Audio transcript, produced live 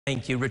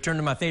Thank you. Return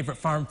to my favorite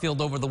farm field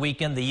over the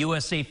weekend, the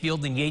USA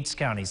field in Yates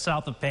County,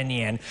 south of Penn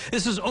Yan.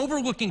 This is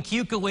overlooking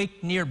Keuka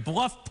Lake near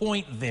Bluff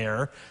Point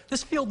there.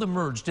 This field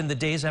emerged in the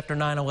days after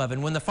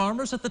 9/11 when the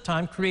farmers at the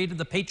time created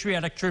the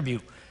patriotic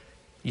tribute.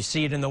 You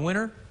see it in the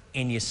winter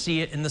and you see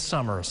it in the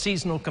summer. A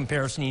seasonal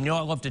comparison. You know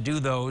I love to do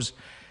those.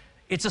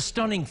 It's a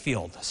stunning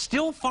field,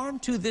 still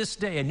farmed to this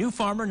day. A new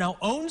farmer now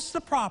owns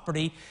the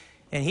property,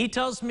 and he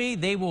tells me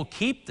they will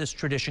keep this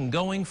tradition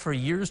going for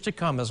years to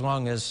come as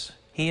long as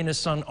he and his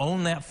son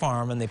own that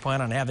farm, and they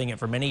plan on having it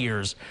for many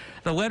years.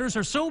 The letters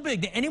are so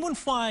big that anyone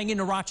flying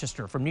into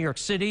Rochester from New York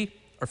City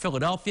or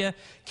Philadelphia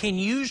can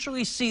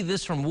usually see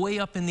this from way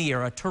up in the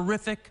air. A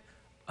terrific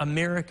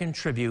American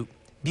tribute,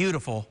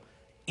 beautiful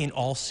in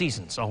all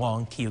seasons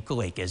along Keuka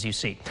Lake, as you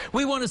see.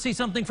 We want to see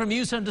something from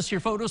you. Send us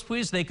your photos,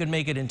 please. They could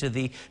make it into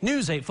the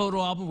News 8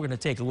 photo album. We're going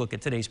to take a look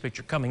at today's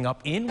picture coming up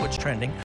in What's Trending.